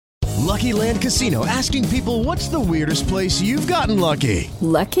Lucky Land Casino, asking people, what's the weirdest place you've gotten lucky?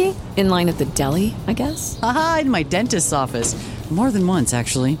 Lucky? In line at the deli, I guess? Aha, in my dentist's office. More than once,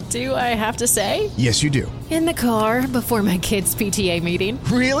 actually. Do I have to say? Yes, you do. In the car before my kids' PTA meeting.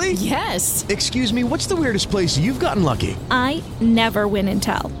 Really? Yes. Excuse me, what's the weirdest place you've gotten lucky? I never win and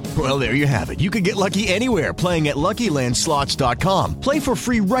tell. Well, there you have it. You can get lucky anywhere, playing at LuckyLandSlots.com. Play for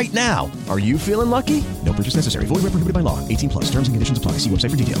free right now. Are you feeling lucky? No purchase necessary. Void where prohibited by law. 18+. Terms and conditions apply. See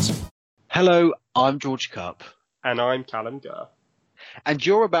website for details. Hello, I'm George Cupp. And I'm Callum Gurr. And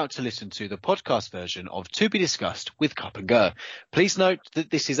you're about to listen to the podcast version of To Be Discussed with Cupp and Gurr. Please note that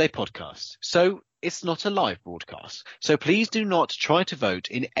this is a podcast, so it's not a live broadcast. So please do not try to vote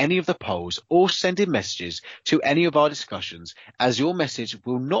in any of the polls or send in messages to any of our discussions, as your message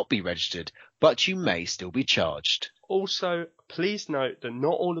will not be registered, but you may still be charged. Also, please note that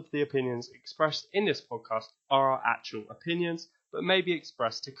not all of the opinions expressed in this podcast are our actual opinions, but may be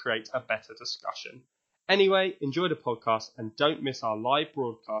expressed to create a better discussion. Anyway, enjoy the podcast and don't miss our live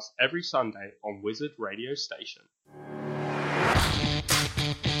broadcast every Sunday on Wizard Radio Station.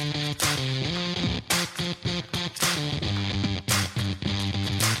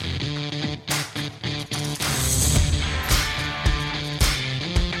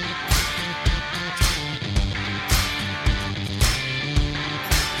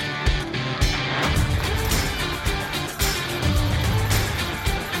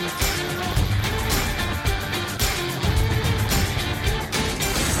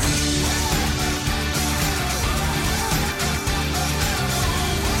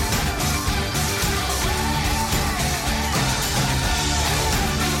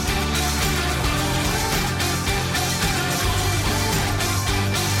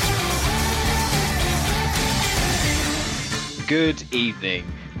 Good evening.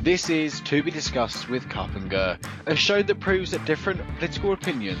 This is To Be Discussed with Cupp and Gurr, a show that proves that different political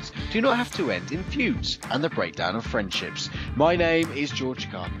opinions do not have to end in feuds and the breakdown of friendships. My name is George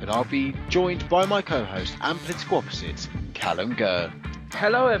Cupp, and I'll be joined by my co-host and political opposite, Callum Gurr.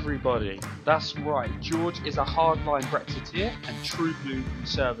 Hello everybody, that's right, George is a hardline Brexiteer and true blue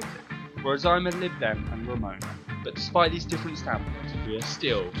conservative, whereas I'm a Lib Dem and Ramona. But despite these different standpoints, we are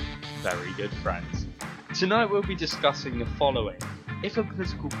still very good friends. Tonight we'll be discussing the following. If a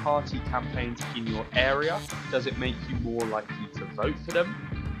political party campaigns in your area, does it make you more likely to vote for them?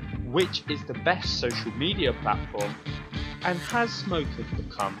 Which is the best social media platform? And has smoking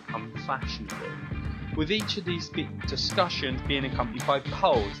become unfashionable? With each of these discussions being accompanied by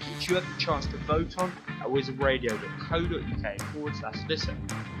polls, which you have the chance to vote on at wizardradio.co.uk/listen.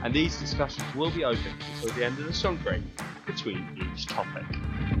 And these discussions will be open until the end of the song break between each topic.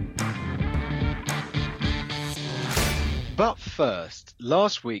 But first,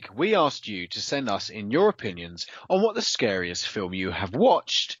 last week we asked you to send us in your opinions on what the scariest film you have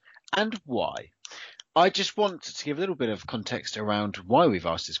watched and why. I just want to give a little bit of context around why we've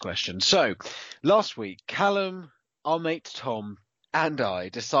asked this question. So, last week, Callum, our mate Tom, and I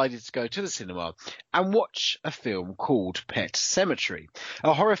decided to go to the cinema and watch a film called Pet Sematary,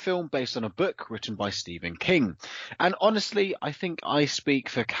 a horror film based on a book written by Stephen King. And honestly, I think I speak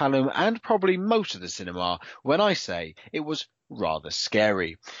for Callum and probably most of the cinema when I say it was rather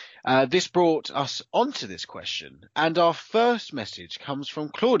scary. This brought us onto this question, and our first message comes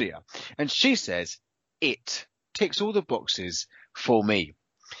from Claudia, and she says, "It ticks all the boxes for me.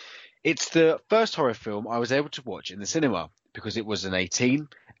 It's the first horror film I was able to watch in the cinema, because it was an 18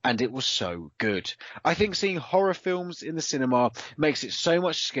 and it was so good. I think seeing horror films in the cinema makes it so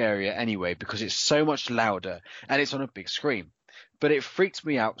much scarier anyway, because it's so much louder and it's on a big screen. But it freaked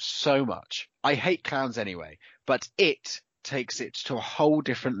me out so much. I hate clowns anyway, but it takes it to a whole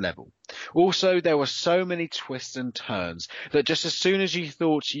different level. Also, there were so many twists and turns that just as soon as you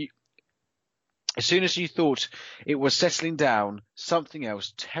thought it was settling down, something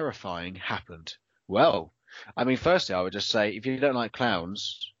else terrifying happened. Well, I mean, firstly, I would just say, if you don't like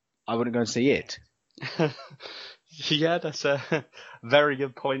clowns, I wouldn't go and see it." Yeah, that's a very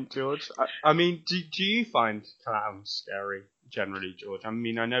good point, George. I mean, do you find clowns scary generally, George? I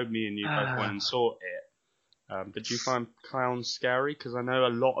mean, I know me and you both went and saw it, but do you find clowns scary? Because I know a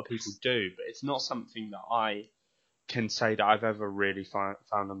lot of people do, but it's not something that I can say that I've ever really found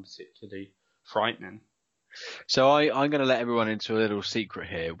them particularly frightening. So I'm going to let everyone into a little secret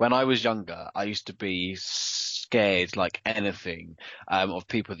here. When I was younger, I used to be scared like anything of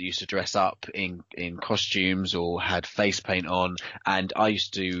people that used to dress up in costumes or had face paint on, and I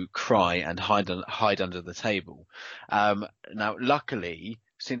used to cry and hide under the table. Now, luckily,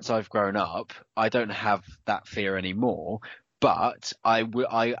 since I've grown up, I don't have that fear anymore, but I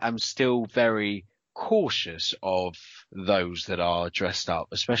am still very cautious of those that are dressed up,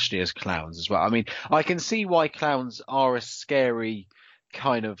 especially as clowns as well. I mean, I can see why clowns are a scary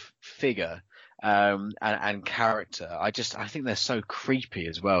kind of figure and character. I think they're so creepy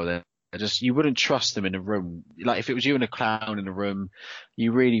as well. They're just, you wouldn't trust them in a room. Like if it was you and a clown in a room,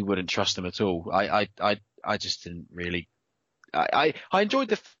 you really wouldn't trust them at all. I just didn't really. I enjoyed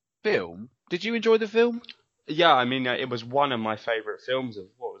the film. Did you enjoy the film? Yeah, I mean, it was one of my favourite films of,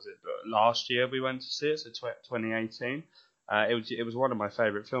 what was it, last year we went to see it, so 2018. It was one of my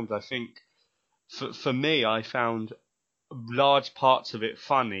favourite films. I think, for me, I found large parts of it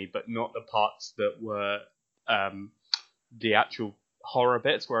funny, but not the parts that were the actual horror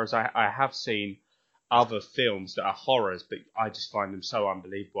bits, whereas I have seen other films that are horrors, but I just find them so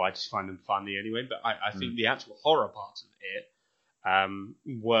unbelievable. I just find them funny anyway, but I think the actual horror parts of it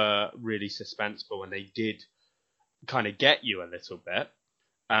were really suspenseful, and they did kind of get you a little bit.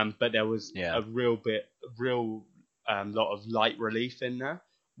 But there was a real lot of light relief in there,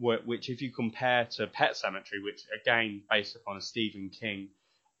 which if you compare to Pet Sematary, which again based upon a Stephen King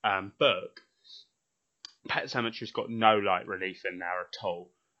book, Pet Sematary's got no light relief in there at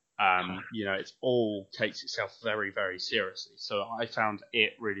all. It's all takes itself very, very seriously. So I found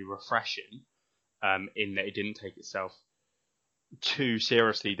it really refreshing in that it didn't take itself too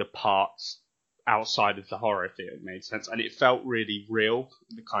seriously. The parts outside of the horror theatre made sense, and it felt really real,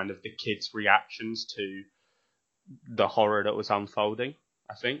 the kind of the kids' reactions to the horror that was unfolding,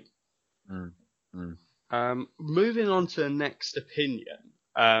 I think. Moving on to the next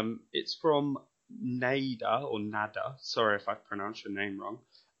opinion. It's from Nada, sorry if I pronounced your name wrong,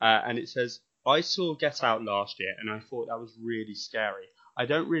 and it says, I saw Get Out last year and I thought that was really scary. I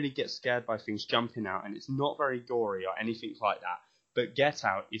don't really get scared by things jumping out, and it's not very gory or anything like that, but Get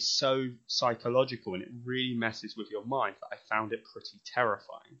Out is so psychological and it really messes with your mind that I found it pretty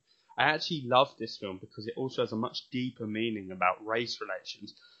terrifying. I actually loved this film because it also has a much deeper meaning about race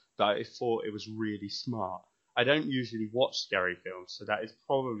relations that I thought it was really smart. I don't usually watch scary films, so that is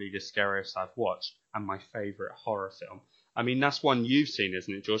probably the scariest I've watched and my favourite horror film. I mean, that's one you've seen,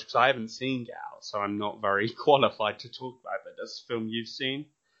 isn't it, George? Because I haven't seen Get Out, so I'm not very qualified to talk about it, but that's a film you've seen?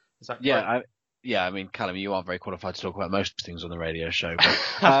 Is that correct? I mean, Callum, you aren't very qualified to talk about most things on the radio show.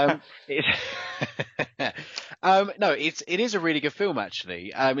 But, no, it is a really good film,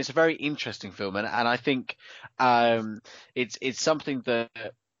 actually. It's a very interesting film, and I think it's something that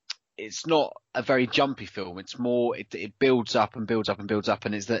it's not a very jumpy film. It's more it builds up and builds up and builds up,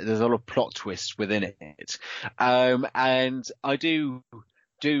 and there's a lot of plot twists within it. And I do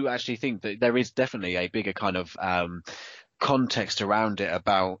actually think that there is definitely a bigger kind of context around it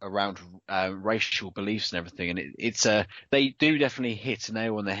around racial beliefs and everything, and they do definitely hit a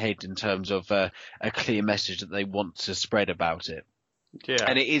nail on the head in terms of a clear message that they want to spread about it. Yeah,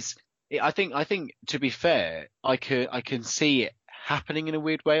 and it is. I think to be fair, I can see it happening in a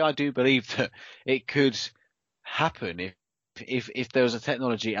weird way. I do believe that it could happen if there was a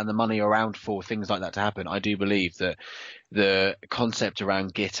technology and the money around for things like that to happen. I do believe that the concept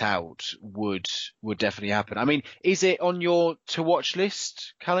around Get Out would definitely happen. I mean, is it on your to watch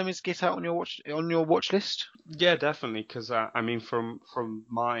list, Callum? Is Get Out on your watch list? Yeah, definitely. Because I mean, from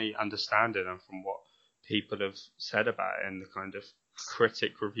my understanding and from what people have said about it and the kind of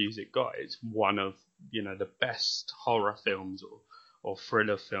critic reviews it got, it's one of the best horror films or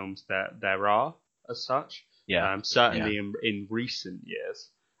thriller films that there are as such. Yeah. Certainly in recent years.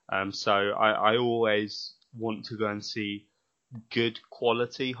 So I always want to go and see good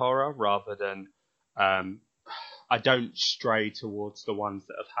quality horror rather than I don't stray towards the ones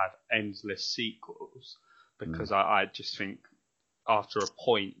that have had endless sequels because I just think after a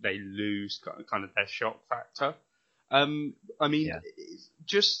point they lose kind of their shock factor. I mean,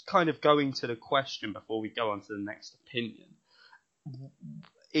 just kind of going to the question before we go on to the next opinion.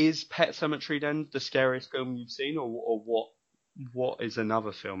 Is Pet Sematary then the scariest film you've seen, or what is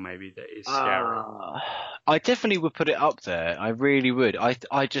another film maybe that is scary? I definitely would put it up there. I really would.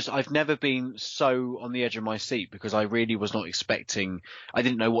 I've never been so on the edge of my seat because I really was not expecting. I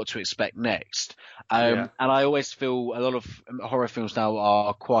didn't know what to expect next. And I always feel a lot of horror films now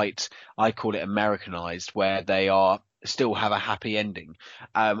are quite, I call it Americanized, where they still have a happy ending.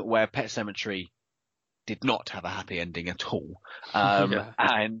 Where Pet Sematary did not have a happy ending at all. And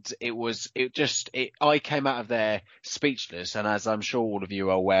I came out of there speechless. And as I'm sure all of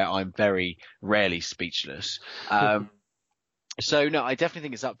you are aware, I'm very rarely speechless. So no, I definitely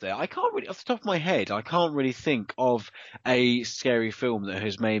think it's up there. I can't really, off the top of my head, I can't really think of a scary film that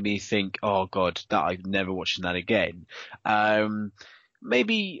has made me think, oh God, that I'm never watching that again.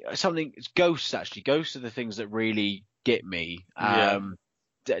 Maybe something, Ghosts actually. Ghosts are the things that really get me.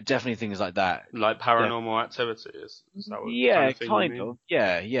 definitely things like that. Like Paranormal Activity, is that what Yeah, kind of thing you kind mean? of.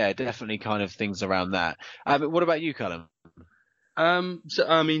 Yeah, definitely kind of things around that. What about you, Callum?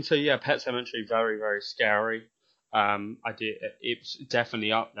 So yeah, Pet Sematary, very, very scary. It's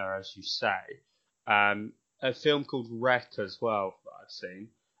definitely up there, as you say. A film called Wreck as well that I've seen.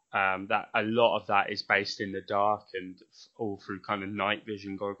 That a lot of that is based in the dark and all through kind of night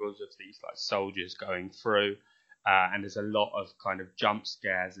vision goggles of these like soldiers going through. And there's a lot of kind of jump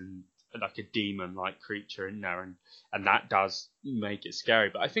scares and like a demon-like creature in there, and that does make it scary.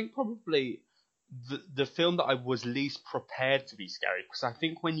 But I think probably the film that I was least prepared to be scary, because I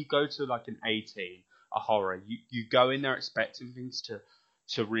think when you go to like an 18, a horror, you go in there expecting things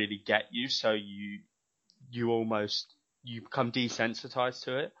to really get you, so you become desensitized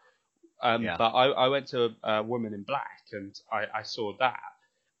to it. But I went to Woman in Black, and I saw that,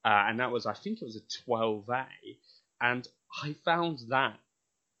 and that was, I think it was a 12A, and I found that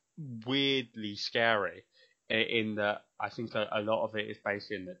weirdly scary in that I think a lot of it is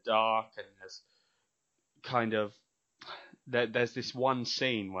based in the dark, and there's this one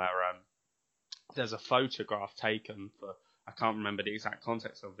scene where there's a photograph taken for, I can't remember the exact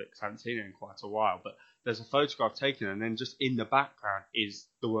context of it because I haven't seen it in quite a while, but there's a photograph taken, and then just in the background is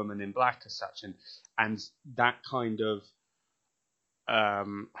the Woman in Black as such, and that kind of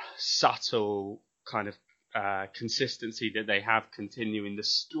subtle kind of consistency that they have continuing the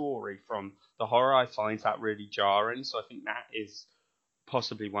story from the horror, I find that really jarring. So I think that is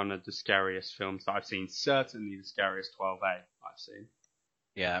possibly one of the scariest films that I've seen, certainly the scariest 12A I've seen.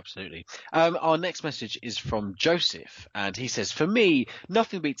 Yeah, absolutely. Our next message is from Joseph, and he says, for me,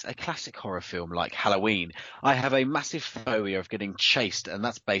 nothing beats a classic horror film like Halloween. I have a massive phobia of getting chased, and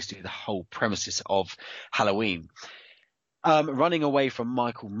that's basically the whole premises of Halloween. Running away from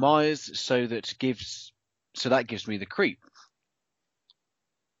Michael Myers, so that gives me the creep.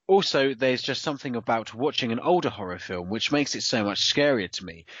 Also, there's just something about watching an older horror film which makes it so much scarier to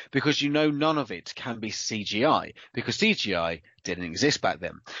me, because none of it can be CGI, because CGI didn't exist back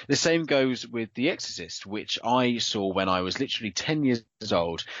then. The same goes with The Exorcist, which I saw when I was literally 10 years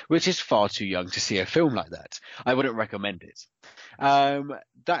old, which is far too young to see a film like that. I wouldn't recommend it.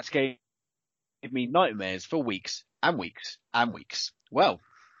 That gave me nightmares for weeks and weeks and weeks. Well,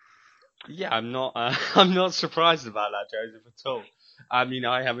 yeah, I'm not surprised about that, Joseph, at all. I mean,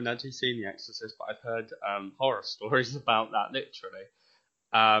 I haven't actually seen The Exorcist, but I've heard horror stories about that,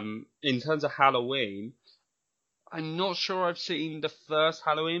 literally. In terms of Halloween, I'm not sure I've seen the first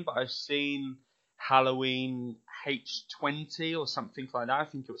Halloween, but I've seen Halloween H20 or something like that. I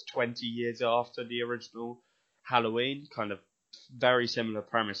think it was 20 years after the original Halloween, kind of very similar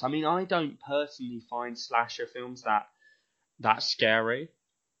premise. I mean, I don't personally find slasher films that scary.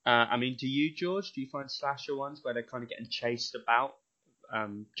 I mean, do you, George? Do you find slasher ones where they're kind of getting chased about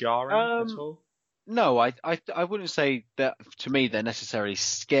jarring at all? No, I wouldn't say that. To me, they're necessarily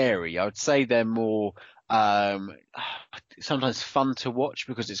scary. I would say they're more sometimes fun to watch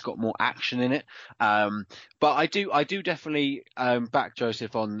because it's got more action in it. But I do definitely back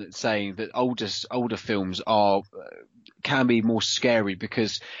Joseph on saying that older films can be more scary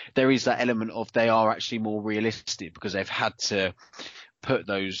because there is that element of they are actually more realistic because they've had to put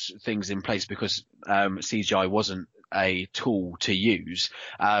those things in place because CGI wasn't a tool to use,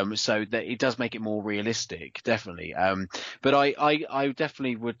 so that it does make it more realistic, definitely. But I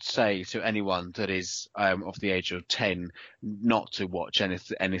definitely would say to anyone that is of the age of 10 not to watch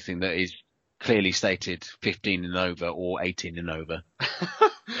anything that is clearly stated 15 and over or 18 and over.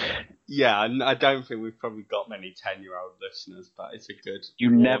 Yeah, I don't think we've probably got many 10-year-old listeners, but it's a good You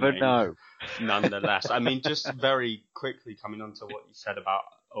warning, never know. Nonetheless. I mean, just very quickly coming on to what you said about,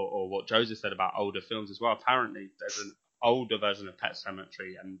 or what Joseph said about older films as well. Apparently, there's an older version of Pet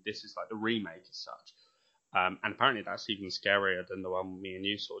Sematary, and this is like the remake as such. And apparently that's even scarier than the one me and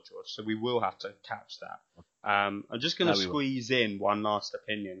you saw, George. So we will have to catch that. I'm just going to squeeze in one last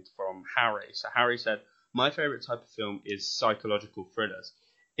opinion from Harry. So Harry said, my favourite type of film is psychological thrillers.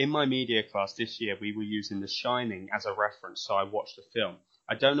 In my media class this year, we were using The Shining as a reference, so I watched the film.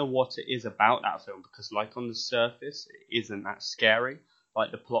 I don't know what it is about that film, because like on the surface, it isn't that scary.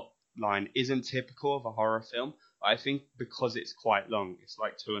 Like the plot line isn't typical of a horror film. But I think because it's quite long, it's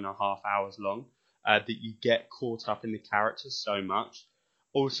like 2.5 hours long, that you get caught up in the characters so much.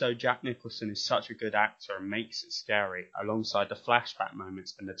 Also, Jack Nicholson is such a good actor and makes it scary, alongside the flashback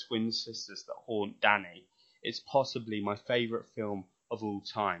moments and the twin sisters that haunt Danny. It's possibly my favourite film of all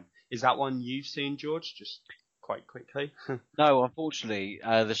time. Is that one you've seen, George? Just quite quickly. No, unfortunately,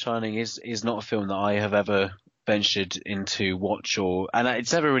 The Shining is not a film that I have ever ventured into watch, and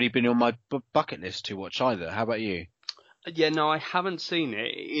it's never really been on my bucket list to watch either. How about you? Yeah, no, I haven't seen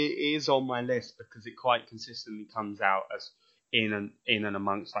it. It is on my list because it quite consistently comes out as in and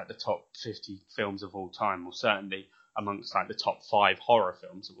amongst like the top 50 films of all time, or certainly amongst like the top 5 horror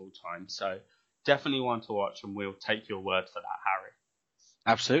films of all time. So definitely one to watch, and we'll take your word for that, Harry.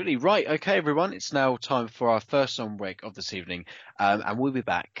 Absolutely. Right. Okay, everyone. It's now time for our first song break of this evening, and we'll be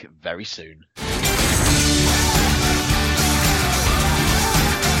back very soon.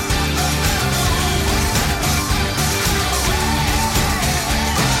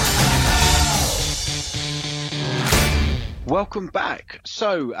 Welcome back.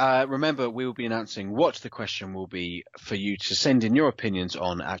 So remember, we will be announcing what the question will be for you to send in your opinions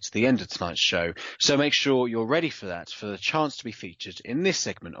on at the end of tonight's show. So make sure you're ready for that, for the chance to be featured in this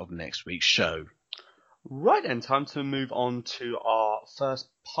segment of next week's show. Right then, time to move on to our first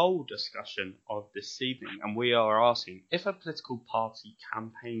poll discussion of this evening. And we are asking, if a political party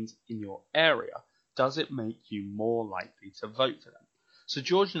campaigns in your area, does it make you more likely to vote for them? So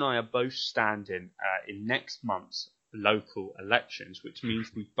George and I are both standing in next month's local elections, which means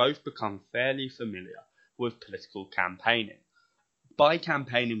we've both become fairly familiar with political campaigning. By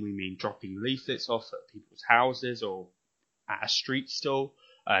campaigning, we mean dropping leaflets off at people's houses or at a street stall,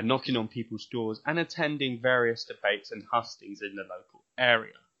 knocking on people's doors, and attending various debates and hustings in the local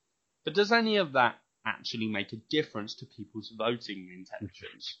area. But does any of that actually make a difference to people's voting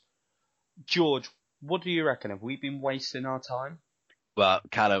intentions? George, what do you reckon? Have we been wasting our time? Well,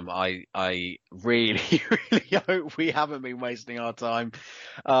 Callum, I really, really hope we haven't been wasting our time.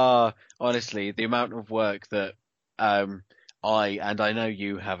 Honestly, the amount of work that I know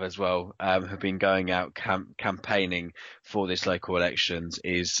you have as well, have been going out campaigning for this local elections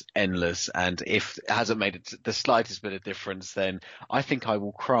is endless. And if it hasn't made it the slightest bit of difference, then I think I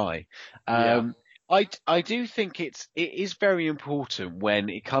will cry. I do think it is very important when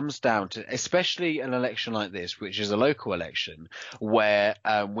it comes down to, especially an election like this, which is a local election, where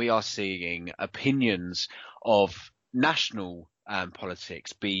we are seeing opinions of national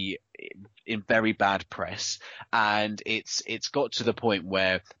politics be in very bad press, and it's got to the point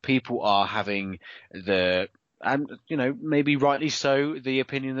where people are having and maybe rightly so, the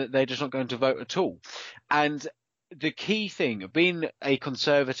opinion that they're just not going to vote at all. And the key thing, being a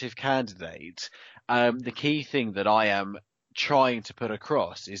Conservative candidate, the key thing that I am trying to put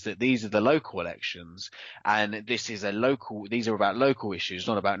across is that these are the local elections, and these are about local issues,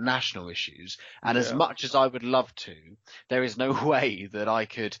 not about national issues. And as much as I would love to, there is no way that I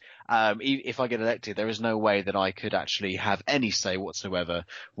could, if I get elected, there is no way that I could actually have any say whatsoever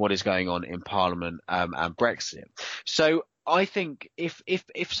what is going on in Parliament and Brexit. So I think if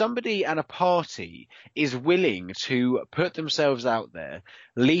somebody and a party is willing to put themselves out there,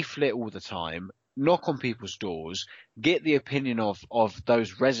 leaflet all the time, knock on people's doors, get the opinion of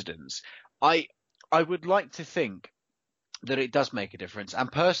those residents, I would like to think that it does make a difference.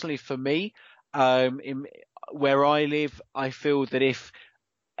 And personally, for me, where I live, I feel that if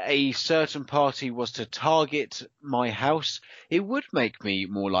a certain party was to target my house, it would make me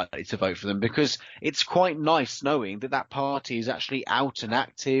more likely to vote for them, because it's quite nice knowing that party is actually out and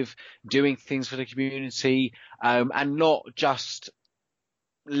active, doing things for the community, and not just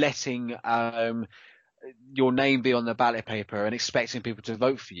letting your name be on the ballot paper and expecting people to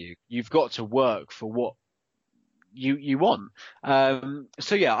vote for you. You've got to work for what you want.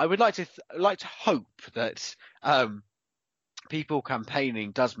 So yeah, I would like to hope that people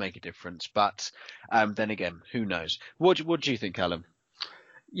campaigning does make a difference, but then again, who knows? What do you think, Callum?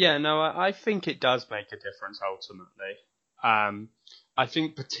 Yeah, no, I think it does make a difference ultimately. I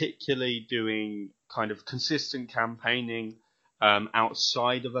think particularly doing kind of consistent campaigning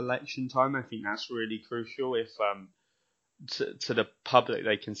outside of election time, I think that's really crucial. If to the public,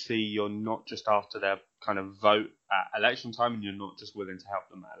 they can see you're not just after their kind of vote at election time, and you're not just willing to help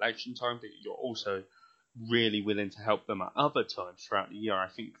them at election time, but you're also really willing to help them at other times throughout the year. I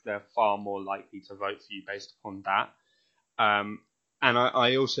think they're far more likely to vote for you based upon that. And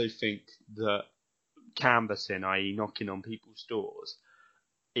I also think that canvassing, i.e. knocking on people's doors,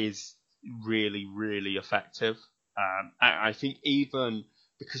 is really, really effective. I think even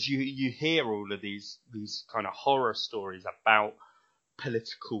because you hear all of these kind of horror stories about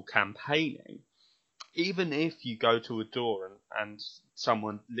political campaigning, even if you go to a door and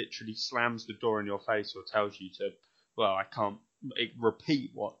someone literally slams the door in your face or tells you to, well, I can't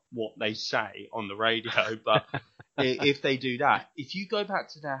repeat what they say on the radio, but if they do that, if you go back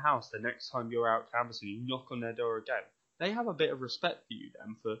to their house the next time you're out canvassing, you knock on their door again, they have a bit of respect for you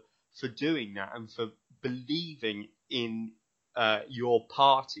then for doing that and for believing in your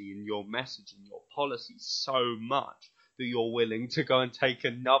party and your message and your policy so much that you're willing to go and take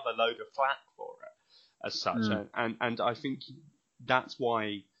another load of flack for it. as such, and I think that's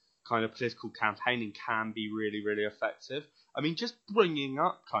why kind of political campaigning can be really, really effective. I mean, just bringing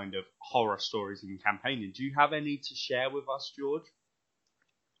up kind of horror stories in campaigning. Do you have any to share with us, George?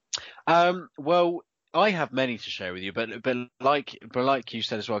 Well, I have many to share with you, but like you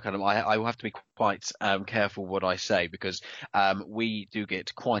said as well, kind of, I will have to be quite careful what I say, because we do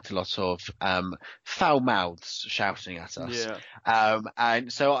get quite a lot of foul mouths shouting at us. Yeah.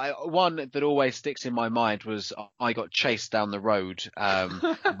 And so one that always sticks in my mind was I got chased down the road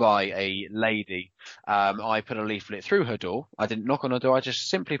by a lady. I put a leaflet through her door. I didn't knock on her door. I just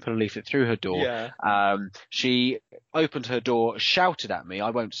simply put a leaflet through her door. Yeah. She opened her door, shouted at me. I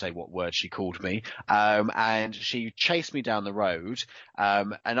won't say what word she called me. And she chased me down the road.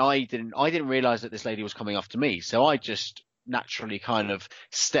 And I didn't realize that this lady was coming after me. So I just naturally kind of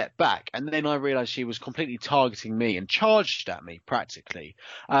stepped back. And then I realized she was completely targeting me and charged at me practically.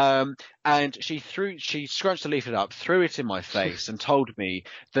 And she scrunched the leaflet up, threw it in my face and told me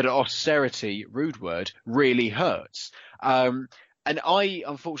that austerity, rude word, really hurts. And I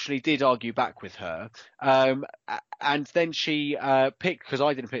unfortunately did argue back with her. And then she because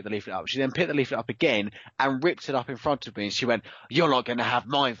I didn't pick the leaflet up, she then picked the leaflet up again and ripped it up in front of me. And she went, "You're not going to have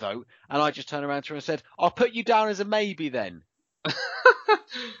my vote." And I just turned around to her and said, "I'll put you down as a maybe then."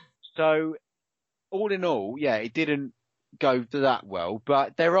 So all in all, yeah, it didn't go that well.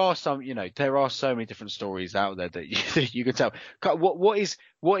 But there are so many different stories out there that you can tell. What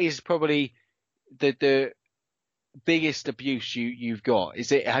is probably the biggest abuse you've got?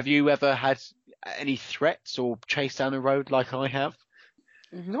 Have you ever had any threats or chased down the road like I have?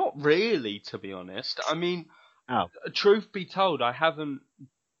 Not really, to be honest. I mean, truth be told, I haven't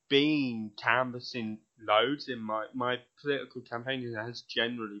been canvassing loads in my political campaigning. Has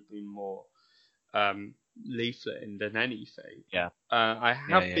generally been more leafleting than anything. Yeah. I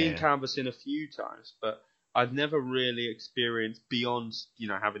have been canvassing a few times, but I've never really experienced beyond,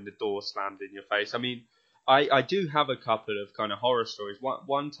 having the door slammed in your face. I mean, I do have a couple of kind of horror stories.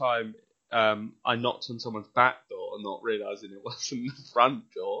 One time, I knocked on someone's back door, not realizing it wasn't the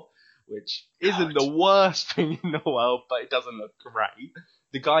front door, which isn't the worst thing in the world, but it doesn't look great.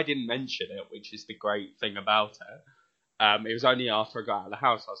 The guy didn't mention it, which is the great thing about it. It was only after I got out of the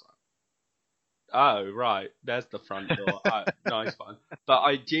house I was like, "Oh, right, there's the front door." Nice one. But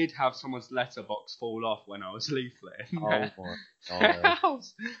I did have someone's letterbox fall off when I was leafleting. Oh my God.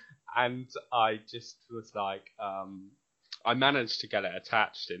 And I just was like, I managed to get it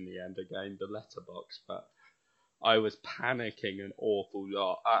attached in the end again, the letterbox, but I was panicking an awful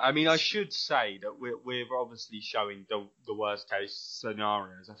lot. I mean, I should say that we're obviously showing the worst case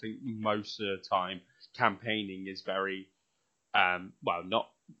scenarios. I think most of the time campaigning is very, not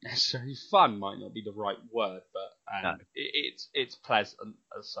necessarily fun, might not be the right word, but it's pleasant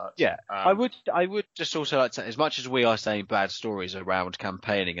as such. Yeah, I would just also like to say, as much as we are saying bad stories around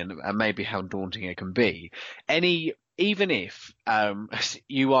campaigning and maybe how daunting it can be, even if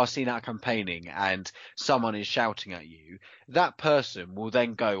you are seen out campaigning and someone is shouting at you, that person will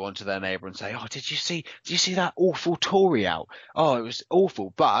then go onto their neighbour and say, "Oh, did you see that awful Tory out? Oh, it was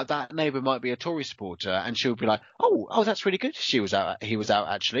awful." But that neighbour might be a Tory supporter, and she'll be like, "Oh, that's really good. He was out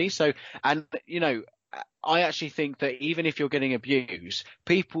actually." So, and I actually think that even if you're getting abused,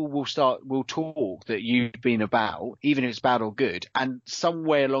 people will talk that you've been about, even if it's bad or good, and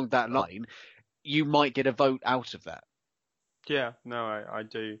somewhere along that line, you might get a vote out of that. Yeah, no, I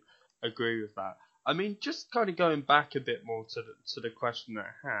do agree with that. I mean, just kind of going back a bit more to the question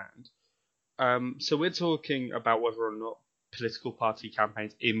at hand. So we're talking about whether or not political party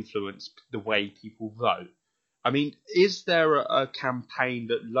campaigns influence the way people vote. I mean, is there a campaign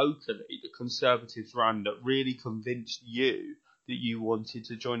that locally the Conservatives ran that really convinced you that you wanted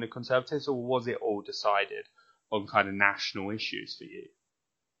to join the Conservatives, or was it all decided on kind of national issues for you?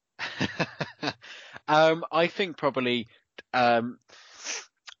 I think probably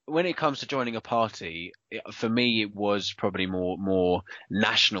when it comes to joining a party, for me it was probably more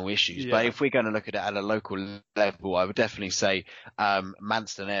national issues. Yeah. But if we're going to look at it at a local level, I would definitely say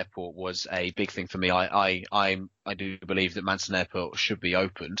Manston Airport was a big thing for me. I do believe that Manston Airport should be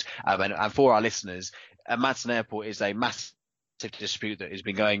opened. And for our listeners, Manston Airport is a massive dispute that has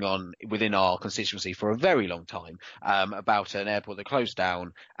been going on within our constituency for a very long time, about an airport that closed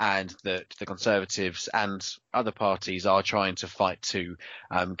down, and that the Conservatives and other parties are trying to fight to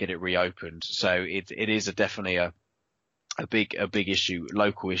get it reopened. So it is definitely a big issue,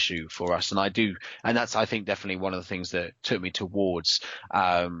 local issue for us, and that's I think definitely one of the things that took me towards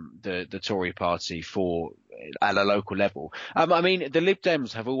the Tory party at a local level. I mean, the Lib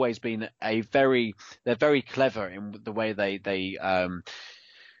Dems have always been they're very clever in the way they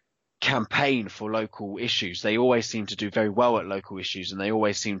campaign for local issues. They always seem to do very well at local issues, and they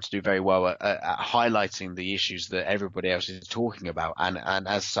always seem to do very well at highlighting the issues that everybody else is talking about. And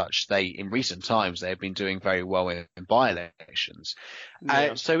as such, in recent times, they have been doing very well in by-elections.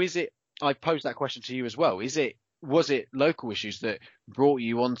 Yeah. So I posed that question to you as well. Was it local issues that brought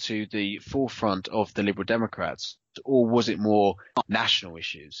you onto the forefront of the Liberal Democrats, or was it more national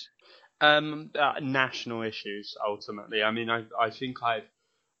issues? National issues, ultimately. I mean, I think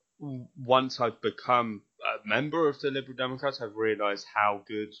once I've become a member of the Liberal Democrats, I've realised how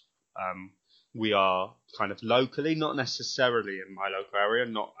good we are kind of locally, not necessarily in my local area,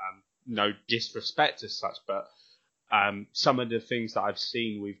 not no disrespect as such, but some of the things that I've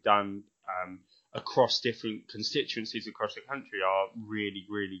seen we've done across different constituencies across the country are really,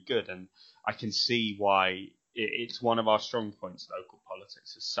 really good, and I can see why it's one of our strong points, local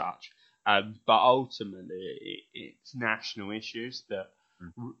politics as such. But ultimately, it's national issues that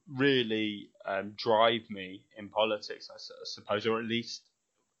really drive me in politics, I suppose, or at least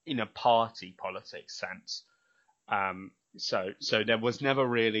in a party politics sense. So there was never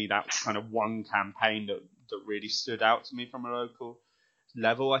really that kind of one campaign that really stood out to me from a local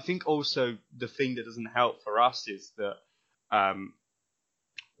level. I think also the thing that doesn't help for us is that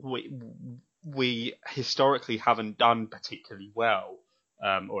we historically haven't done particularly well,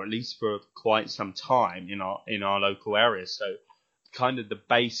 or at least for quite some time in our local areas. So kind of the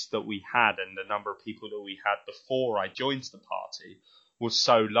base that we had and the number of people that we had before I joined the party was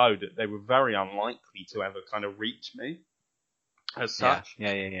so low that they were very unlikely to ever kind of reach me as such.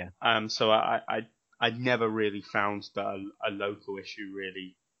 Yeah. So I never really found that a local issue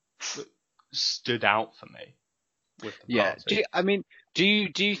really stood out for me with the party.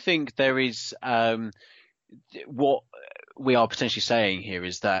 Do you think there is what we are potentially saying here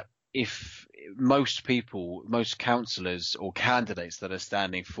is that if most councillors or candidates that are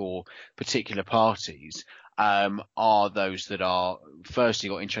standing for particular parties are those that are firstly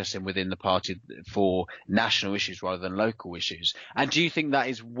got interested within the party for national issues rather than local issues? And do you think that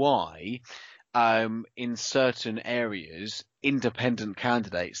is why in certain areas independent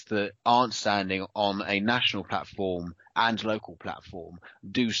candidates that aren't standing on a national platform and local platform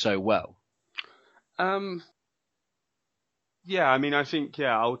do so well? Yeah, I mean, I think,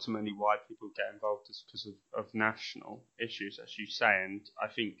 ultimately why people get involved is because of national issues, as you say, and I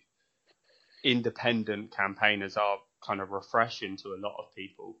think independent campaigners are kind of refreshing to a lot of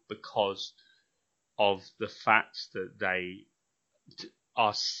people because of the fact that they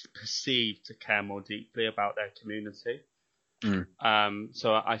are perceived to care more deeply about their community.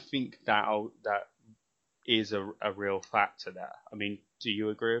 So I think that is a real factor there. I mean, do you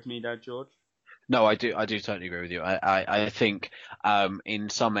agree with me there, George? No, I do totally agree with you. I think in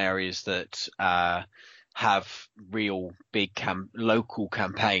some areas that have real big local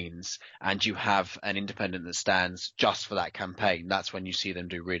campaigns and you have an independent that stands just for that campaign, that's when you see them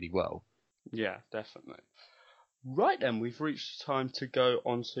do really well. Yeah, definitely. Right then, we've reached the time to go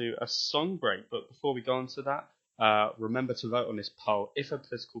on to a song break. But before we go on to that, remember to vote on this poll. If a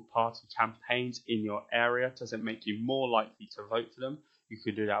political party campaigns in your area, does it make you more likely to vote for them? You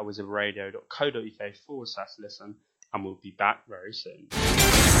can do that at wizardradio.co.uk/listen, and we'll be back very soon.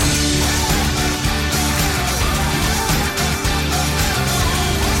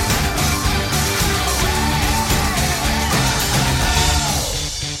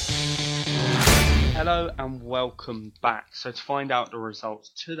 Hello and welcome back. So to find out the results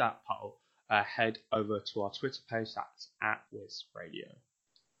to that poll, head over to our Twitter page, that's @WizRadio.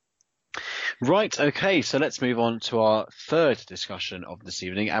 Right, okay, so let's move on to our third discussion of this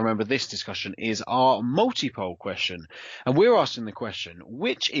evening. And remember, this discussion is our multi-poll question. And we're asking the question,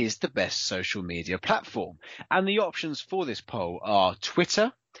 which is the best social media platform? And the options for this poll are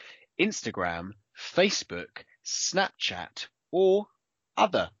Twitter, Instagram, Facebook, Snapchat, or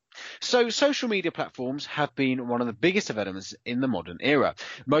other. So social media platforms have been one of the biggest developments in the modern era.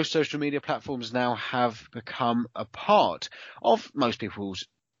 Most social media platforms now have become a part of most people's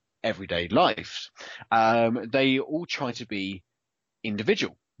everyday lives. They all try to be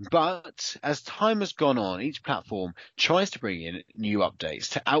individual. But as time has gone on, each platform tries to bring in new updates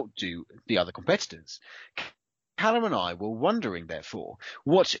to outdo the other competitors. Callum and I were wondering, therefore,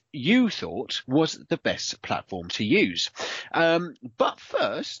 what you thought was the best platform to use. But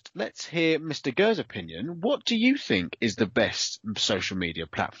first, let's hear Mr. Gurr's opinion. What do you think is the best social media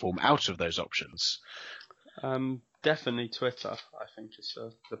platform out of those options? Definitely Twitter. I think it's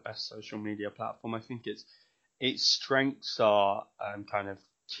the best social media platform. I think its strengths are kind of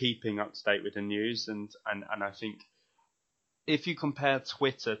keeping up to date with the news, and I think if you compare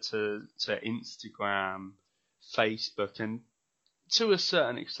Twitter to Instagram, Facebook, and to a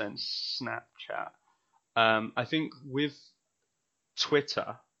certain extent, Snapchat. I think with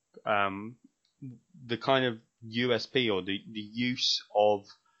Twitter, the kind of USP or the use of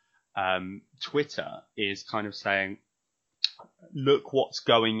Twitter is kind of saying, look what's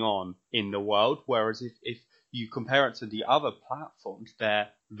going on in the world. Whereas if you compare it to the other platforms, they're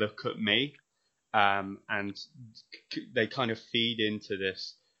look at me, and they kind of feed into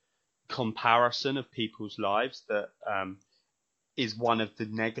this comparison of people's lives that is one of the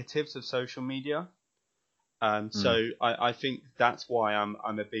negatives of social media. So I think that's why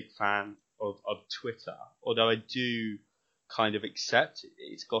I'm a big fan of Twitter, although I do kind of accept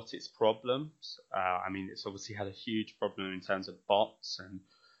it's got its problems. I mean, it's obviously had a huge problem in terms of bots,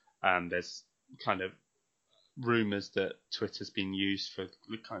 and there's kind of rumours that Twitter's been used for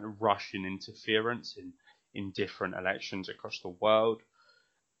kind of Russian interference in different elections across the world.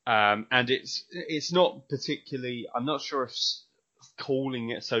 And it's not particularly, I'm not sure if calling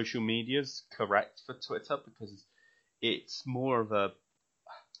it social media is correct for Twitter, because it's more of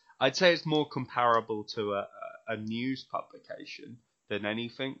I'd say it's more comparable to a news publication than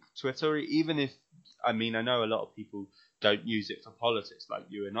anything. Twitter, even if, I mean, I know a lot of people don't use it for politics like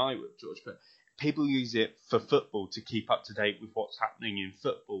you and I would, George, but people use it for football to keep up to date with what's happening in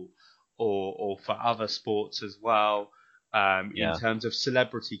football, or for other sports as well. In terms of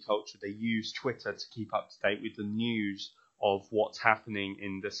celebrity culture, they use Twitter to keep up to date with the news of what's happening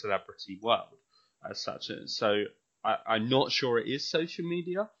in the celebrity world as such. So I'm not sure it is social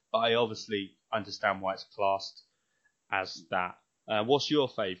media, but I obviously understand why it's classed as that. What's your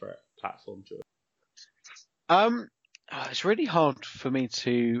favourite platform, George? It's really hard for me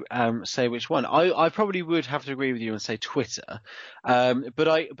to say which one. I probably would have to agree with you and say Twitter, but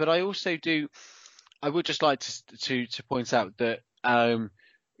I also do. I would just like to point out that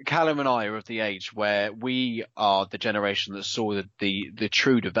Callum and I are of the age where we are the generation that saw the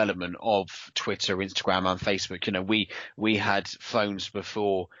true development of Twitter, Instagram, and Facebook. You know, we had phones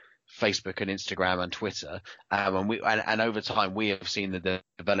before Facebook and Instagram and Twitter, and over time we have seen the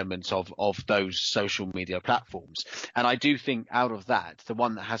development of those social media platforms. And I do think out of that, the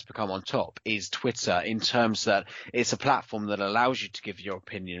one that has become on top is Twitter, in terms that it's a platform that allows you to give your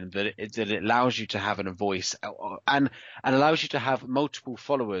opinion, that it allows you to have a voice, and allows you to have multiple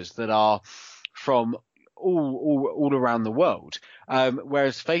followers that are from all around the world.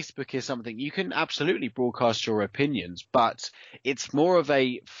 Whereas Facebook is something you can absolutely broadcast your opinions, but it's more of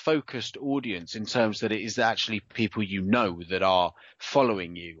a focused audience in terms that it is actually people you know that are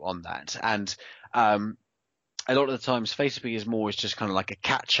following you on that. And a lot of the times Facebook is more just kind of like a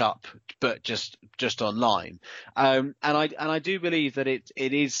catch up, but just online. And I do believe that it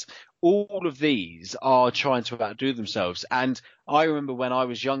is, all of these are trying to outdo themselves. And I remember when I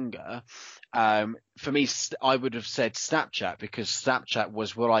was younger, for me, I would have said Snapchat, because Snapchat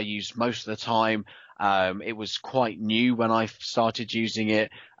was what I used most of the time. It was quite new when I started using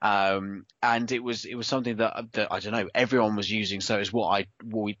it, and it was something that I don't know, everyone was using. So it's what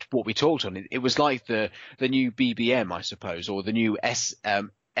we talked on. It was like the new BBM, I suppose, or the new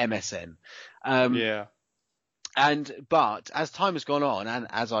MSN. But as time has gone on, and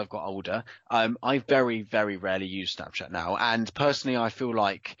as I've got older, I very, very rarely use Snapchat now. And personally, I feel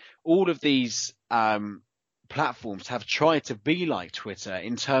like all of these platforms have tried to be like Twitter,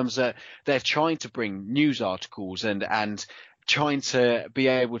 in terms that they're trying to bring news articles and trying to be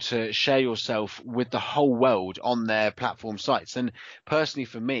able to share yourself with the whole world on their platform sites. And personally,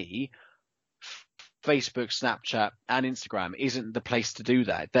 for me, Facebook, Snapchat, and Instagram isn't the place to do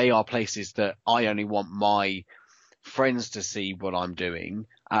that. They are places that I only want my friends to see what I'm doing,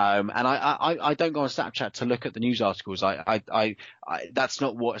 and I don't go on Snapchat to look at the news articles. I that's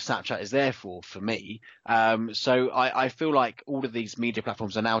not what Snapchat is there for me. So I feel like all of these media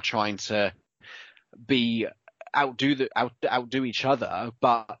platforms are now trying to outdo each other,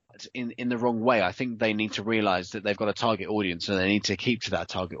 but in the wrong way. I think they need to realize that they've got a target audience, and they need to keep to that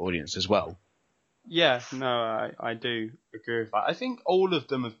target audience as well. Yeah, no, I do agree with that. I think all of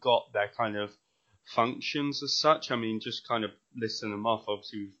them have got their kind of functions as such. I mean, just kind of listing them off.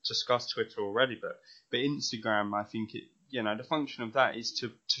 Obviously, we've discussed Twitter already, but Instagram, I think the function of that is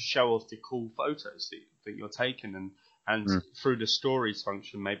to show off the cool photos that you're taking, and through the stories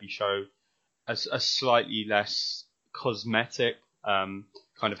function, maybe show a slightly less cosmetic kind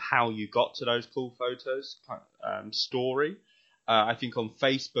of how you got to those cool photos story. I think on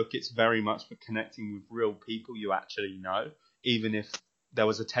Facebook, it's very much for connecting with real people you actually know, even if there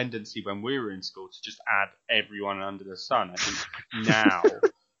was a tendency when we were in school to just add everyone under the sun. I think now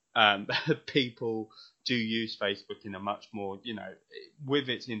people do use Facebook in a much more, with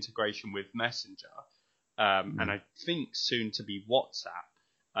its integration with Messenger, and I think soon to be WhatsApp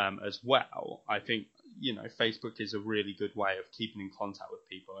as well. I think, Facebook is a really good way of keeping in contact with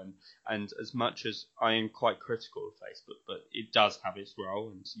people. And as much as I am quite critical of Facebook, but it does have its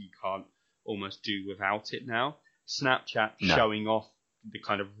role, and you can't almost do without it now. Snapchat showing off the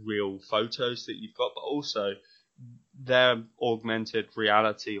kind of real photos that you've got, but also their augmented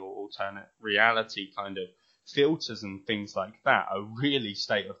reality or alternate reality kind of filters and things like that are really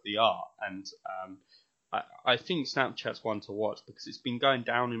state of the art. And I think Snapchat's one to watch because it's been going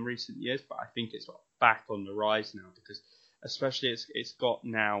down in recent years, but I think it's back on the rise now because especially it's got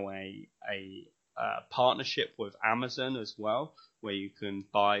now a partnership with Amazon as well, where you can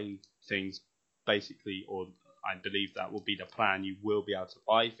buy things basically, or I believe that will be the plan. You will be able to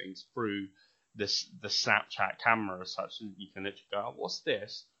buy things through the Snapchat camera as such, and you can literally go, oh, what's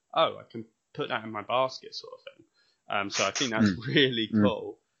this? Oh, I can put that in my basket, sort of thing. So I think that's really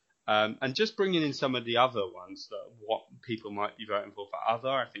cool. And just bringing in some of the other ones that what people might be voting for other.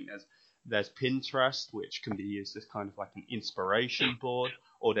 I think there's Pinterest, which can be used as kind of like an inspiration board,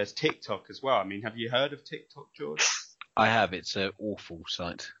 or there's TikTok as well. I mean, have you heard of TikTok, George? I have. It's an awful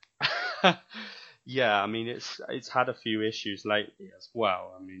site. Yeah, I mean, it's had a few issues lately as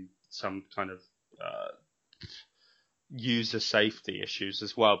well. I mean, some kind of user safety issues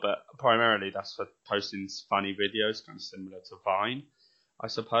as well, but primarily that's for posting funny videos, kind of similar to Vine, I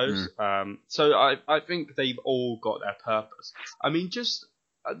suppose. So I think they've all got their purpose. I mean, just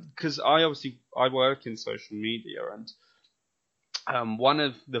because I work in social media, and one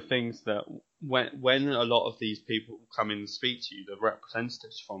of the things that when a lot of these people come in and speak to you, the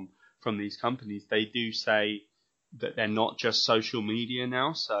representatives from these companies, they do say that they're not just social media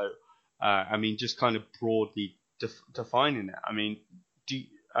now. So, I mean, just kind of broadly defining it. I mean,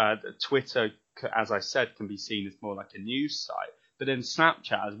 Twitter, as I said, can be seen as more like a news site, but then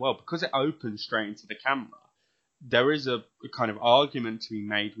Snapchat as well, because it opens straight into the camera. There is a kind of argument to be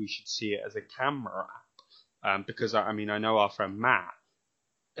made we should see it as a camera app, because I mean, I know our friend Matt,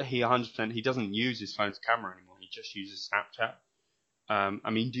 he 100% he doesn't use his phone's camera anymore. He just uses Snapchat. I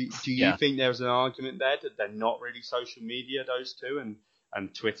mean, do you think there's an argument there that they're not really social media, those two,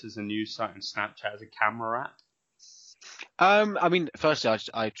 and Twitter's a news site and Snapchat is a camera app? I mean, firstly,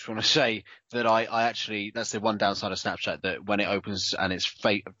 I just want to say that I actually, that's the one downside of Snapchat, that when it opens and it's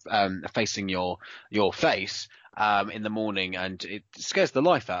facing your face in the morning, and it scares the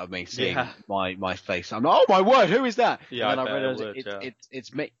life out of me seeing my face. I'm like, oh my word, who is that? Yeah, and then I realize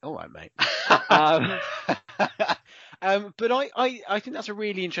it's me. All right, mate. But I think that's a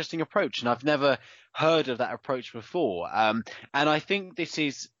really interesting approach, and I've never heard of that approach before. And I think this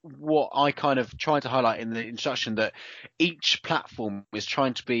is what I kind of tried to highlight in the introduction, that each platform is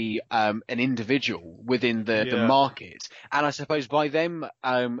trying to be an individual within the market. And I suppose by them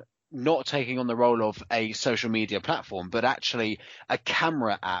not taking on the role of a social media platform, but actually a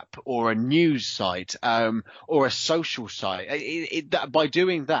camera app or a news site or a social site, by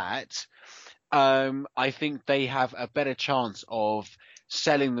doing that, I think they have a better chance of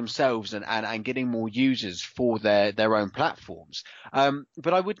selling themselves and getting more users for their own platforms.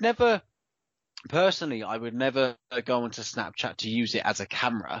 But I would never go onto Snapchat to use it as a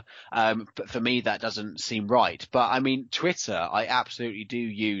camera. But for me, that doesn't seem right. But I mean, Twitter, I absolutely do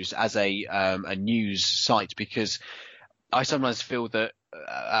use as a news site, because I sometimes feel that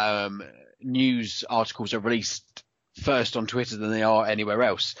news articles are released first on Twitter than they are anywhere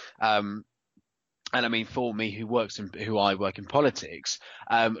else. And I mean, for me, who I work in politics,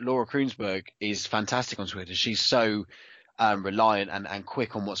 Laura Kroonsberg is fantastic on Twitter. She's so reliant and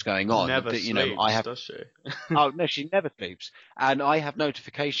quick on what's going on. Never that, sleeps, does she? Oh no, she never sleeps, and I have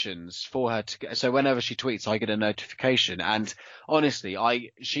notifications for her so whenever she tweets, I get a notification. And honestly,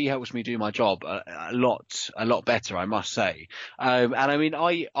 she helps me do my job a lot better, I must say. And I mean,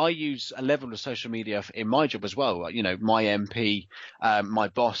 I use a level of social media in my job as well. My MP, my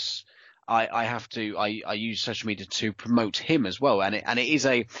boss. I use social media to promote him as well, and it is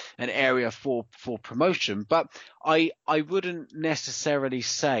an area for promotion. But I wouldn't necessarily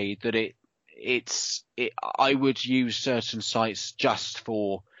say that I would use certain sites just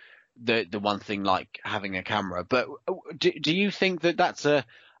for the one thing, like having a camera. But do you think that that's a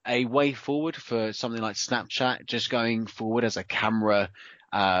way forward for something like Snapchat, just going forward as a camera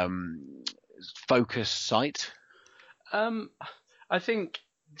focused site? I think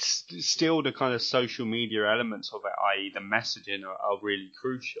still the kind of social media elements of it, i.e. the messaging, are really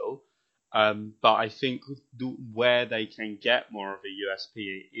crucial. But I think where they can get more of a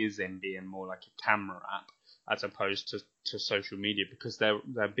USP is in being more like a camera app as opposed to social media, because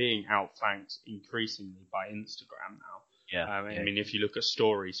they're being outflanked increasingly by Instagram now. I mean, if you look at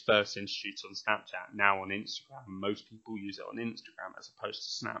stories, first introduced on Snapchat, now on Instagram, most people use it on Instagram as opposed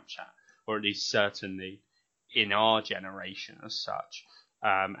to Snapchat, or at least certainly in our generation as such.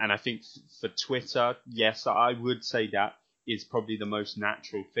 And I think for Twitter, yes, I would say that is probably the most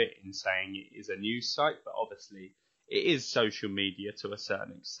natural fit in saying it is a news site, but obviously it is social media to a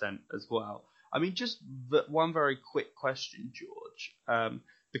certain extent as well. I mean, just one very quick question, George,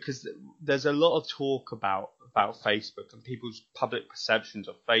 because there's a lot of talk about Facebook and people's public perceptions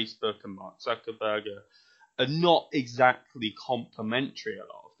of Facebook and Mark Zuckerberg are not exactly complimentary a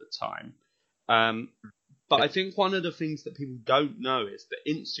lot of the time. But I think one of the things that people don't know is that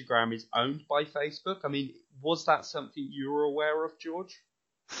Instagram is owned by Facebook. I mean, was that something you were aware of, George?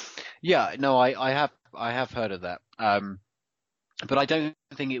 Yeah, no, I have heard of that. But I don't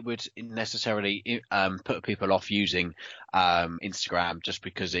think it would necessarily put people off using Instagram just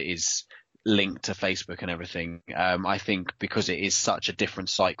because it is linked to Facebook and everything. I think because it is such a different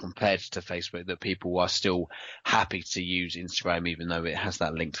site compared to Facebook that people are still happy to use Instagram even though it has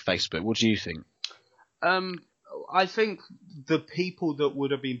that link to Facebook. What do you think? I think the people that would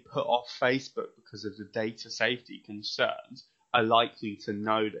have been put off Facebook because of the data safety concerns are likely to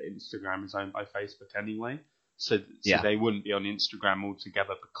know that Instagram is owned by Facebook anyway. So they wouldn't be on Instagram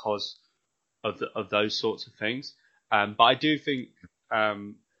altogether because of those sorts of things. But I do think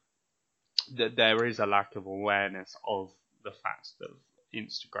that there is a lack of awareness of the fact that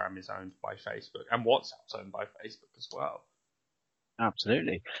Instagram is owned by Facebook and WhatsApp's owned by Facebook as well.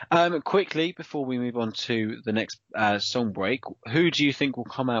 Absolutely. Quickly, before we move on to the next song break, who do you think will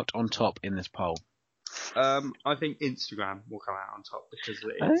come out on top in this poll? I think Instagram will come out on top because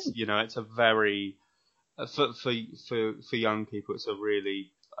it's it's a very for young people, it's a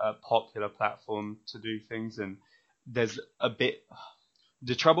really popular platform to do things, and there's a bit.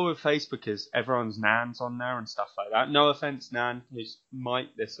 The trouble with Facebook is everyone's nan's on there and stuff like that. No offense, nan, who might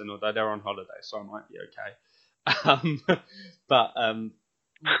listen, although they're on holiday, so I might be okay. But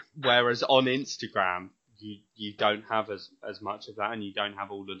whereas on Instagram, you don't have as much of that, and you don't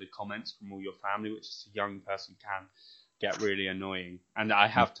have all of the comments from all your family, which as a young person can get really annoying. And I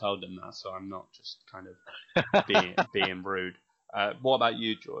have told them that, so I'm not just kind of being rude. What about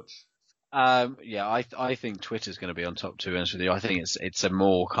you, George? I think Twitter's going to be on top, to be honest with you. I think it's a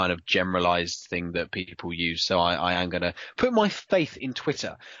more kind of generalized thing that people use. So I am going to put my faith in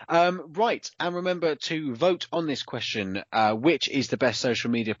Twitter. Right. And remember to vote on this question, which is the best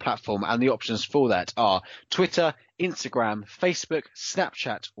social media platform? And the options for that are Twitter, Instagram, Facebook,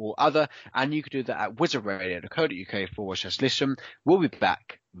 Snapchat, or other. And you can do that at wizardradio.co.uk/listen. We'll be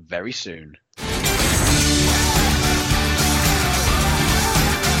back very soon.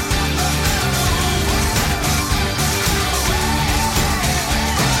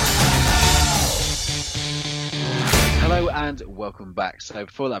 Hello and welcome back. So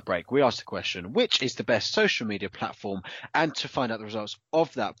before that break, we asked the question, which is the best social media platform? And to find out the results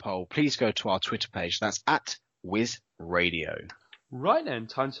of that poll, please go to our Twitter page. That's at WizRadio. Right then,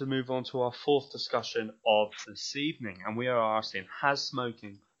 time to move on to our fourth discussion of this evening. And we are asking, has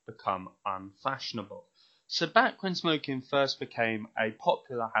smoking become unfashionable? So back when smoking first became a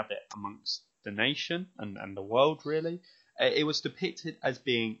popular habit amongst the nation and the world really, it was depicted as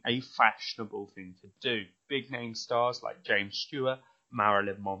being a fashionable thing to do. Big name stars like James Stewart,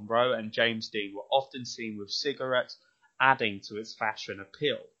 Marilyn Monroe and James Dean were often seen with cigarettes, adding to its fashion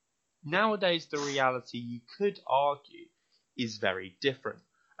appeal. Nowadays, the reality, you could argue, is very different,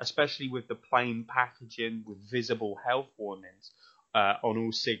 especially with the plain packaging with visible health warnings on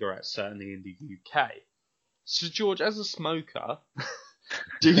all cigarettes, certainly in the UK. So, George, as a smoker,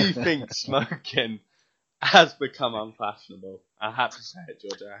 do you think smoking has become unfashionable? I had to say it,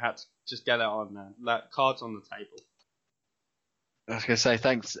 George. I had to just get it on there. Cards on the table. I was going to say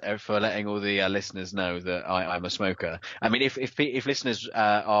thanks for letting all the listeners know that I'm a smoker. I mean, if listeners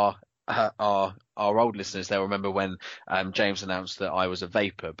are old listeners, they'll remember when James announced that I was a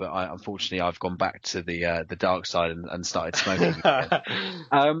vapor, but unfortunately I've gone back to the dark side and started smoking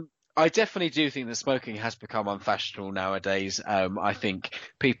again. I definitely do think that smoking has become unfashionable nowadays. I think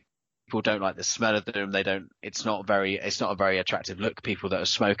people don't like the smell of them. It's not a very attractive look, people that are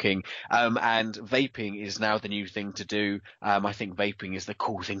smoking. And vaping is now the new thing to do. I think vaping is the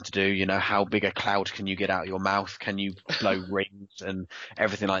cool thing to do. You know, how big a cloud can you get out of your mouth? Can you blow rings and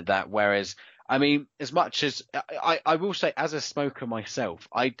everything like that? Whereas, I mean, as much as I will say, as a smoker myself,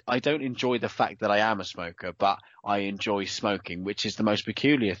 I don't enjoy the fact that I am a smoker, but I enjoy smoking, which is the most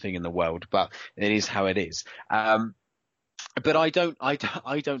peculiar thing in the world, but it is how it is. But I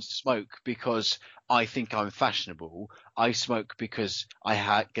don't smoke because I think I'm fashionable. I smoke because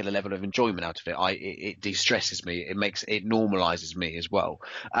I get a level of enjoyment out of it. It de-stresses me. It normalizes me as well.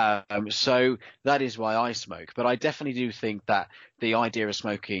 So that is why I smoke. But I definitely do think that the idea of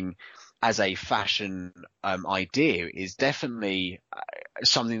smoking as a fashion idea is definitely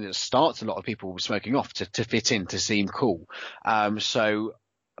something that starts a lot of people smoking off to fit in, to seem cool.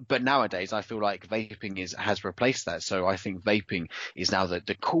 But nowadays, I feel like vaping has replaced that. So I think vaping is now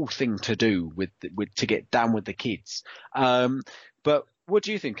the cool thing to do to get down with the kids. But what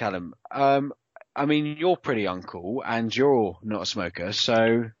do you think, Callum? I mean, you're pretty uncool and you're not a smoker.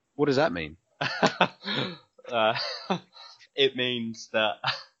 So what does that mean? It means that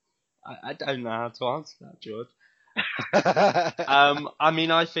I don't know how to answer that, George. I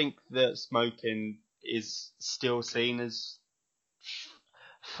mean, I think that smoking is still seen as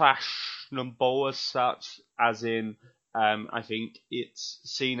fashionable as such, as in I think it's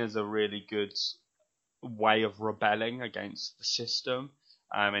seen as a really good way of rebelling against the system,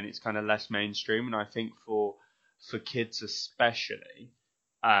 and it's kind of less mainstream. And I think for kids especially,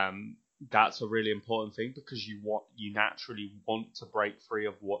 that's a really important thing, because you naturally want to break free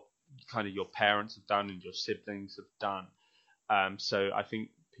of what kind of your parents have done and your siblings have done. So I think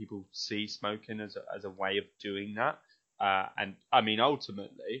people see smoking as a way of doing that. And I mean,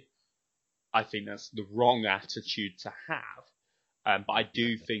 ultimately, I think that's the wrong attitude to have. But I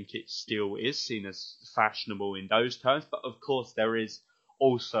do think it still is seen as fashionable in those terms. But of course, there is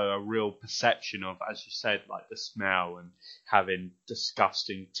also a real perception of, as you said, like the smell and having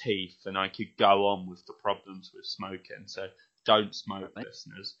disgusting teeth. And I could go on with the problems with smoking. So don't smoke,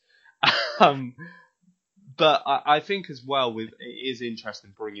 listeners. But I think as well, it is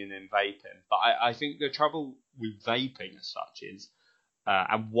interesting bringing in vaping. But I think the trouble with vaping as such is,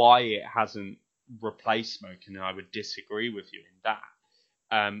 and why it hasn't replaced smoking, and I would disagree with you in that,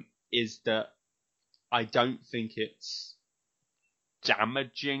 is that I don't think it's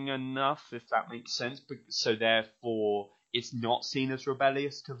damaging enough, if that makes sense. So therefore, it's not seen as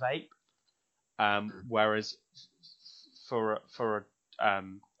rebellious to vape. Whereas for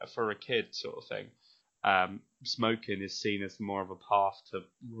a kid sort of thing, smoking is seen as more of a path to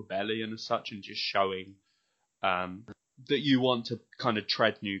rebellion as such, and just showing that you want to kind of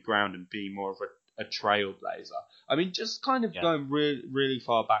tread new ground and be more of a trailblazer. I mean, just kind of going really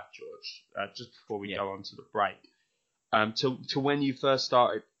far back, George, just before we go on to the break, to when you first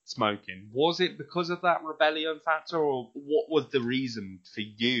started smoking, was it because of that rebellion factor, or what was the reason for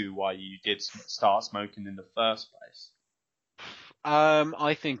you why you did start smoking in the first place?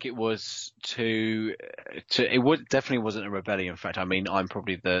 I think it was definitely wasn't a rebellion factor. I mean, I'm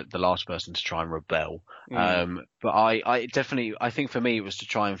probably the last person to try and rebel. But I think for me it was to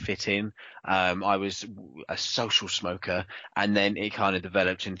try and fit in. I was a social smoker, and then it kind of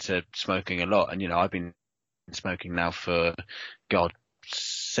developed into smoking a lot. And, I've been smoking now for,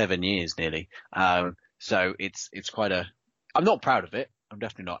 7 years nearly. So it's quite I'm not proud of it. I'm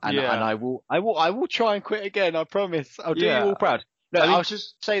definitely not. And I will try and quit again. I promise. I'll do you all proud. No, I'll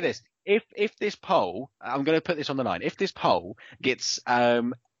just say this. If this poll, I'm going to put this on the line. If this poll gets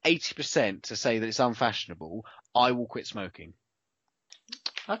 80% to say that it's unfashionable, I will quit smoking.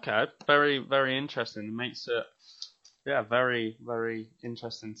 Okay. Very, very interesting. It makes it, very, very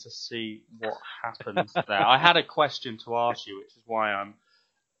interesting to see what happens there. I had a question to ask you, which is why I'm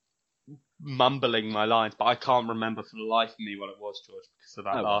mumbling my lines, but I can't remember for the life of me what it was, George, because of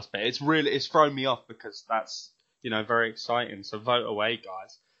that last bit. It's thrown me off, because that's, very exciting. So vote away,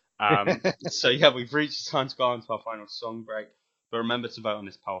 guys. So we've reached the time to go on to our final song break. But remember to vote on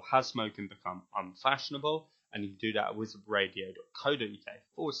this poll. Has smoking become unfashionable? And you can do that at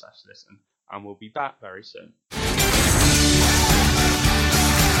wizardradio.co.uk/listen. And we'll be back very soon.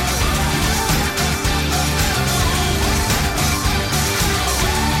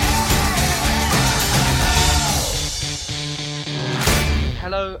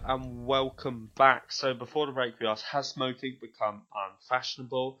 Hello and welcome back. So before the break we asked, has smoking become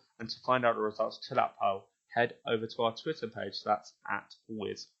unfashionable? And to find out the results to that poll, head over to our Twitter page, that's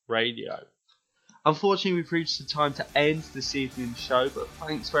 @WizRadio. Unfortunately, we've reached the time to end this evening's show, but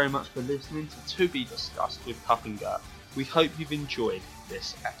thanks very much for listening to Be Discussed with Cup and Gert. We hope you've enjoyed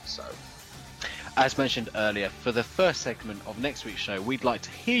this episode. As mentioned earlier, for the first segment of next week's show, we'd like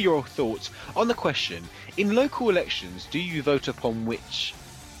to hear your thoughts on the question: in local elections, do you vote upon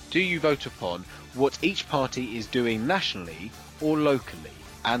what each party is doing nationally or locally,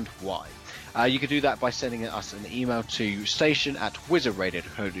 and why? You can do that by sending us an email to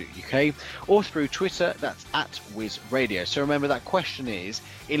station@wizardradio.co.uk or through Twitter, that's @wizradio. So remember, that question is,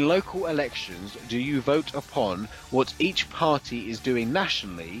 in local elections, do you vote upon what each party is doing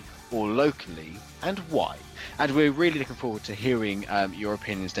nationally or locally, and why? And we're really looking forward to hearing your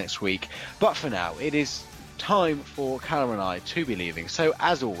opinions next week. But for now, it is time for Callum and I to be leaving. So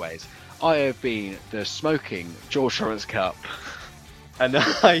as always, I have been the smoking George Lawrence Cup. And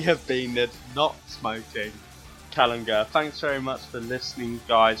I have been the not smoking Callum Gurr. Thanks very much for listening,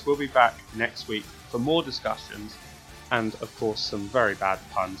 guys. We'll be back next week for more discussions and, of course, some very bad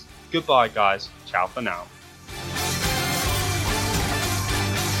puns. Goodbye, guys. Ciao for now.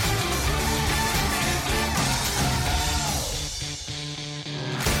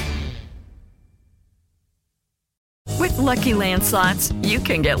 With Lucky Land Slots, you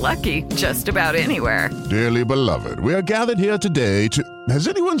can get lucky just about anywhere. Dearly beloved, we are gathered here today to... Has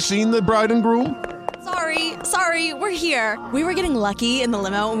anyone seen the bride and groom? Sorry, we're here. We were getting lucky in the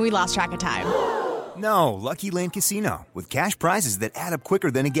limo and we lost track of time. No, Lucky Land Casino, with cash prizes that add up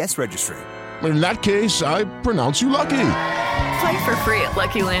quicker than a guest registry. In that case, I pronounce you lucky. Play for free at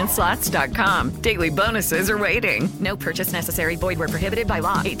LuckyLandSlots.com. Daily bonuses are waiting. No purchase necessary. Void where prohibited by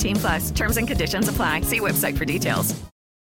law. 18+. Terms and conditions apply. See website for details.